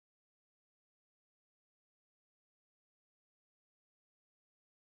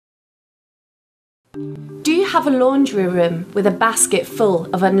Do you have a laundry room with a basket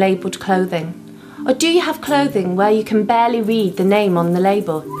full of unlabelled clothing? Or do you have clothing where you can barely read the name on the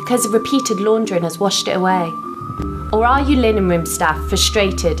label because repeated laundering has washed it away? Or are you linen room staff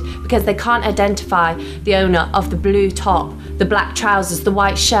frustrated because they can't identify the owner of the blue top, the black trousers, the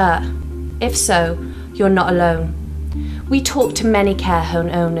white shirt? If so, you're not alone. We talk to many care home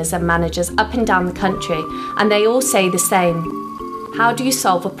owners and managers up and down the country, and they all say the same. How do you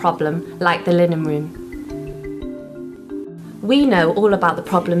solve a problem like the linen room? We know all about the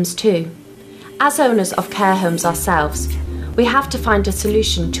problems too. As owners of care homes ourselves, we have to find a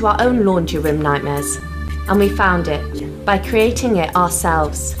solution to our own laundry room nightmares. And we found it by creating it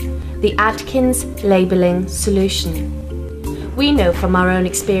ourselves, the Adkins labelling solution. We know from our own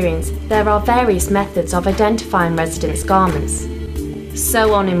experience there are various methods of identifying residents' garments.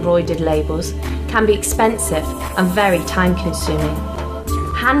 Sew-on embroidered labels can be expensive and very time-consuming.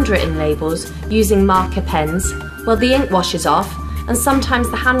 Handwritten labels using marker pens, well, the ink washes off and sometimes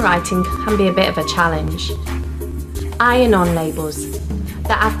the handwriting can be a bit of a challenge. Iron-on labels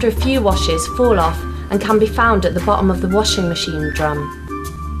that after a few washes fall off and can be found at the bottom of the washing machine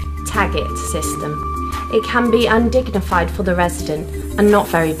drum. Tag it system. It can be undignified for the resident and not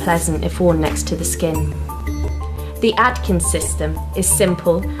very pleasant if worn next to the skin. The Adkins system is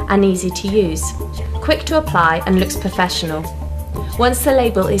simple and easy to use, quick to apply and looks professional. Once the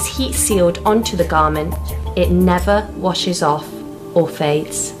label is heat sealed onto the garment, it never washes off or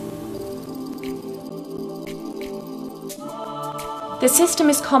fades. The system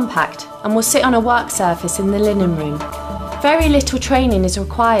is compact and will sit on a work surface in the linen room. Very little training is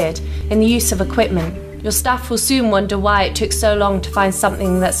required in the use of equipment. Your staff will soon wonder why it took so long to find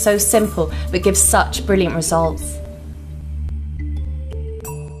something that's so simple but gives such brilliant results.